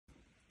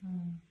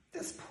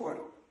this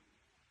portal,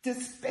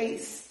 this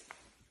space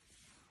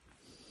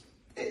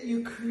that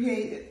you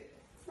created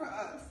for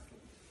us,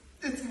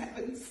 this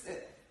heaven sent.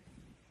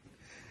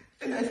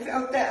 And I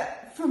felt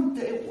that from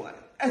day one.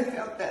 I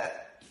felt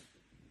that.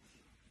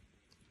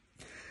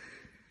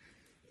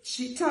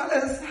 She taught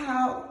us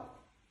how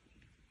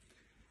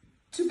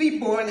to be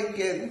born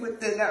again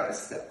within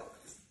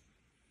ourselves.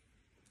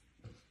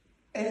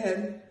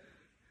 And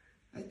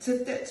I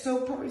took that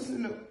so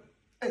personal.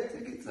 I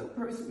took it so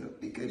personal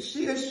because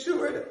she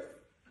assured us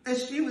that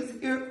she was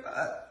here for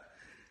us,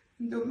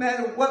 no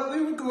matter what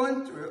we were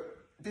going through,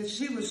 that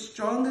she was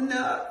strong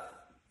enough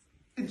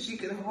and she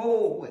could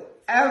hold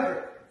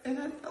whatever. And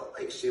I felt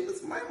like she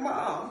was my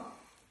mom.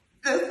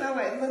 That's how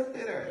I looked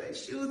at her, like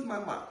she was my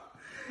mom.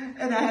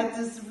 And I had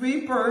this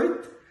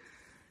rebirth,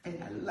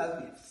 and I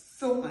love you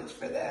so much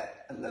for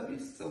that. I love you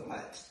so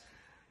much.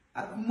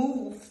 I've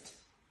moved,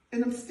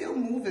 and I'm still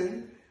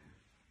moving,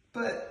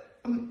 but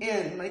I'm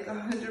in, like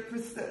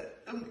 100%.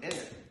 I'm in.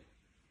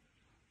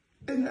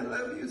 And I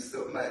love you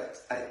so much.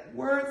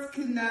 Words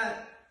cannot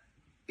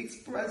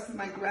express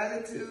my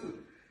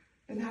gratitude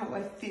and how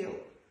I feel.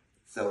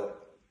 So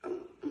I'm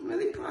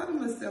really proud of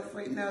myself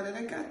right now that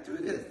I got through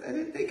this. I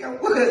didn't think I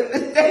would.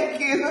 Thank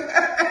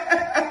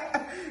you.